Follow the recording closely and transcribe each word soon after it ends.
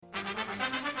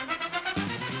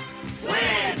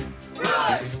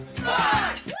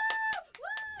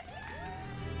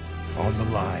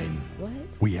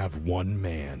We have one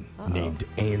man named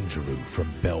Andrew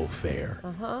from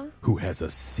Belfair who has a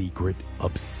secret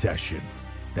obsession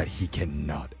that he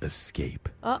cannot escape.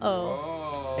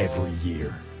 Every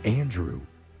year, Andrew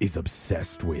is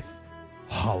obsessed with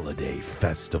holiday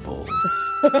festivals.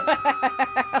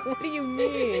 What do you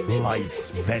mean? Lights,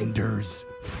 vendors,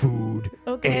 food.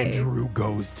 Okay. Andrew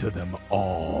goes to them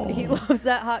all. He loves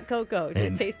that hot cocoa. Just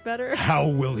And tastes better. How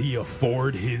will he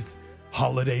afford his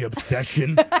holiday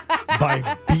obsession?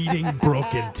 By beating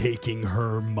Brooke and taking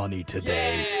her money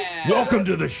today. Welcome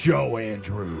to the show,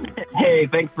 Andrew. Hey,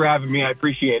 thanks for having me. I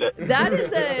appreciate it.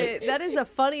 That is a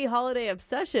funny holiday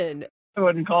obsession. I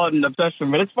wouldn't call it an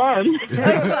obsession, but it's fun.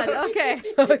 That's fun. Okay.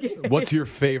 What's your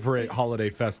favorite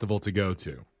holiday festival to go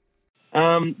to?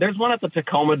 There's one at the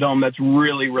Tacoma Dome that's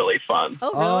really, really fun.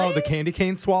 Oh, really? Oh, the candy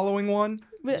cane swallowing one?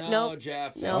 No,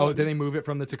 Jeff. No. Oh, did they move it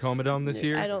from the Tacoma Dome this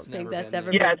year? I don't think never that's been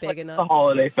ever there. Yeah, been it's big like enough. the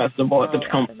holiday festival at the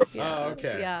Tacoma Dome. Yeah. Oh,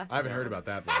 okay. Yeah. I haven't heard about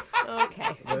that then.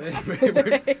 Okay.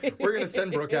 We're going to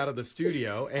send Brooke out of the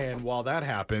studio, and while that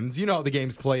happens, you know how the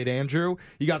game's played, Andrew.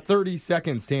 You got 30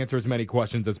 seconds to answer as many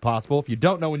questions as possible. If you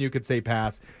don't know when you could say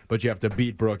pass, but you have to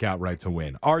beat Brooke outright to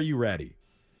win. Are you ready?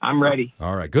 I'm ready.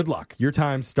 All right, good luck. Your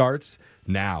time starts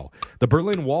now. The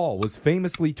Berlin Wall was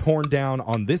famously torn down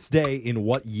on this day in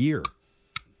what year?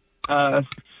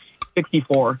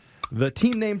 64. The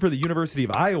team name for the University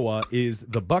of Iowa is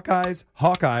the Buckeyes,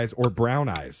 Hawkeyes, or Brown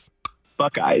Eyes.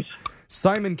 Buckeyes.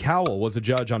 Simon Cowell was a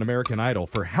judge on American Idol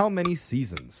for how many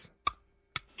seasons?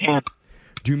 10.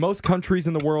 Do most countries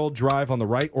in the world drive on the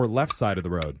right or left side of the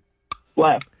road?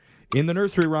 Left. In the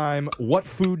nursery rhyme, what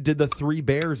food did the three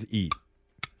bears eat?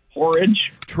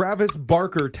 Porridge. Travis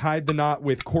Barker tied the knot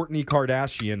with Kourtney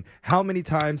Kardashian. How many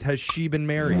times has she been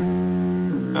married?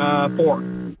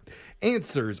 4.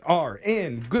 Answers are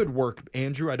in. Good work,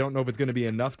 Andrew. I don't know if it's going to be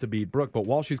enough to beat Brooke, but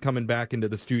while she's coming back into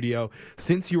the studio,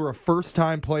 since you're a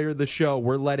first-time player of the show,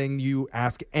 we're letting you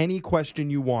ask any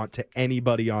question you want to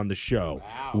anybody on the show.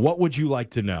 Wow. What would you like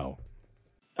to know?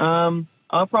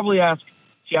 I'll probably ask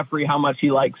Jeffrey how much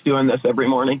he likes doing this every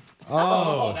morning.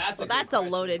 Oh, That's a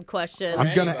loaded question. I'm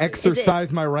going to anybody.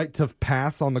 exercise my right to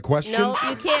pass on the question. No,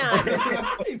 you can't.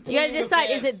 You got to decide,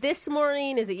 is it this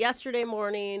morning? Is it yesterday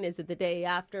morning? Is it the day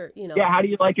after? You know. Yeah, how do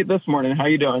you like it this morning? How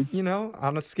you doing? You know,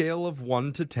 on a scale of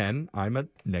 1 to 10, I'm a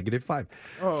 -5.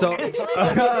 Oh. So,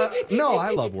 no, I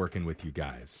love working with you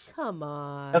guys. Come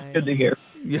on. That's good to hear.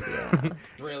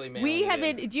 Really, man. We have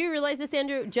been, do you realize this,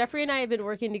 Andrew? Jeffrey and I have been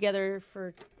working together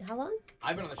for how long?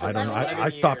 I've been on the show. I don't for know. I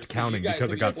 11 stopped years, so counting you guys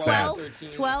because would it got be sad. 12,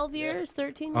 13. 12 years,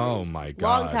 13 years? Oh, my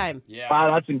God. Long time. Yeah.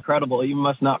 Wow, that's incredible. You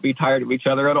must not be tired of each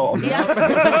other at all.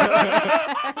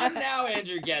 Yeah. Now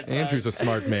Andrew gets Andrew's a us.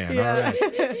 smart man. Yeah. All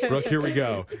right. Brooke, here we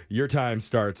go. Your time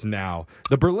starts now.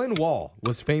 The Berlin Wall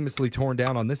was famously torn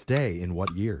down on this day in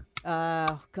what year?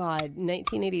 God,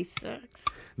 1986.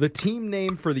 The team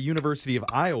name for the University of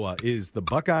Iowa is the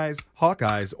Buckeyes,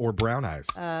 Hawkeyes, or Brown Eyes.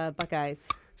 Buckeyes.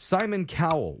 Simon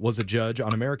Cowell was a judge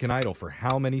on American Idol for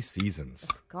how many seasons?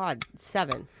 God,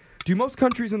 7. Do most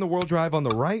countries in the world drive on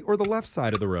the right or the left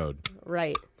side of the road?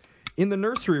 Right. In the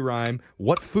nursery rhyme,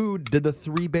 what food did the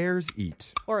three bears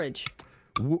eat? Orange.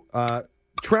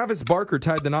 Travis Barker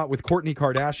tied the knot with Kourtney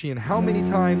Kardashian. How many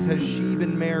times has she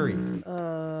been married?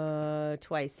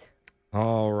 Twice.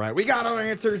 All right. We got our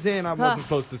answers in. I wasn't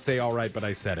supposed to say all right, but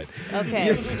I said it.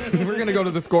 Okay. We're going to go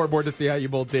to the scoreboard to see how you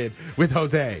both did with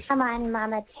Jose. Come on,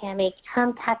 Mama Tammy,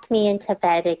 come tuck me into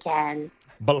bed again.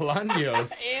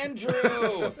 Bolaños.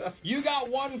 Andrew, you got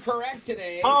one correct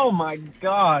today. Oh, my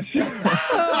gosh. Is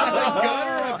that a good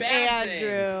or a bad thing?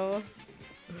 Andrew.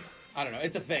 I don't know.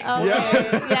 It's a thing. Okay,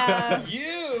 yeah.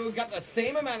 You got the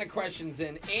same amount of questions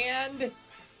in, and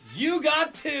you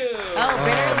got 2. Oh,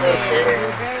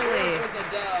 barely. With a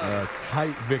dub. A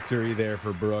tight victory there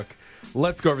for Brooke.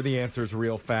 Let's go over the answers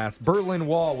real fast. Berlin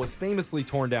Wall was famously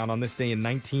torn down on this day in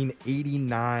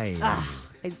 1989. I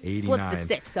 89. flipped the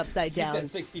 6 upside He down.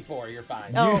 said 64. You're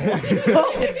fine.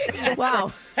 Oh.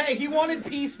 Wow. Hey, he wanted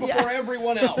peace before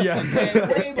everyone else. Yeah. Okay?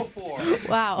 Way before.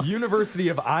 Wow. University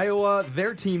of Iowa,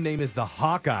 their team name is the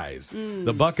Hawkeyes.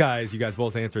 The Buckeyes, you guys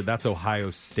both answered, that's Ohio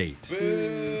State.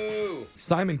 Boo.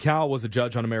 Simon Cowell was a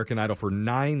judge on American Idol for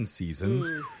 9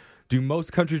 seasons. Do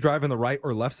most countries drive on the right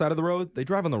or left side of the road? They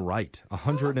drive on the right.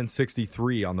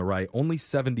 163 on the right. Only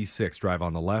 76 drive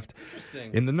on the left.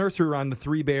 Interesting. In the nursery rhyme, the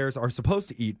three bears are supposed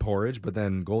to eat porridge, but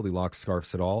then Goldilocks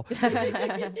scarfs it all.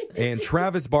 And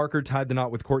Travis Barker tied the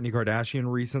knot with Kourtney Kardashian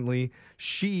recently.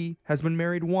 She has been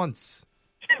married once.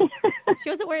 She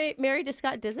wasn't married to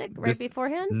Scott Disick right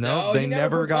beforehand? No, they he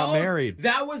never got proposed. married.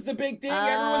 That was the big thing.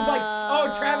 Everyone's like,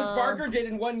 oh, Travis Barker did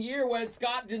in 1 year what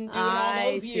Scott didn't do in all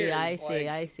those years.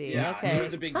 I see. Yeah, Okay. it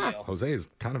was a big deal. Jose is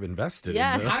kind of invested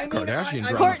Yeah. in the Kardashian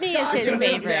drama. Courtney is his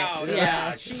favorite.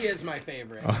 Yeah, she is my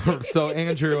favorite. So,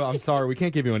 Andrew, I'm sorry, we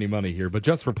can't give you any money here, but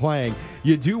just for playing,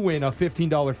 you do win a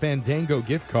 $15 Fandango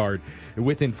gift card.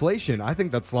 With inflation, I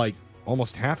think that's like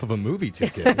almost half of a movie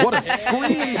ticket. What a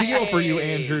screaming deal for you,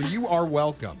 Andrew. You are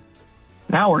welcome.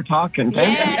 Now we're talking.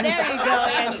 Thank you. Yeah, there you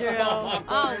go, Andrew.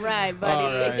 All right,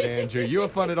 buddy. All right, Andrew. You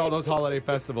have fun at all those holiday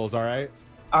festivals, all right?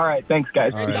 All right. Thanks,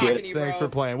 guys. All Appreciate right. it. you, Thanks bro.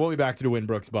 for playing. We'll be back to do Win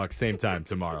Brooks Bucks same time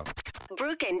tomorrow.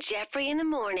 Brooke and Jeffrey in the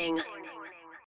morning.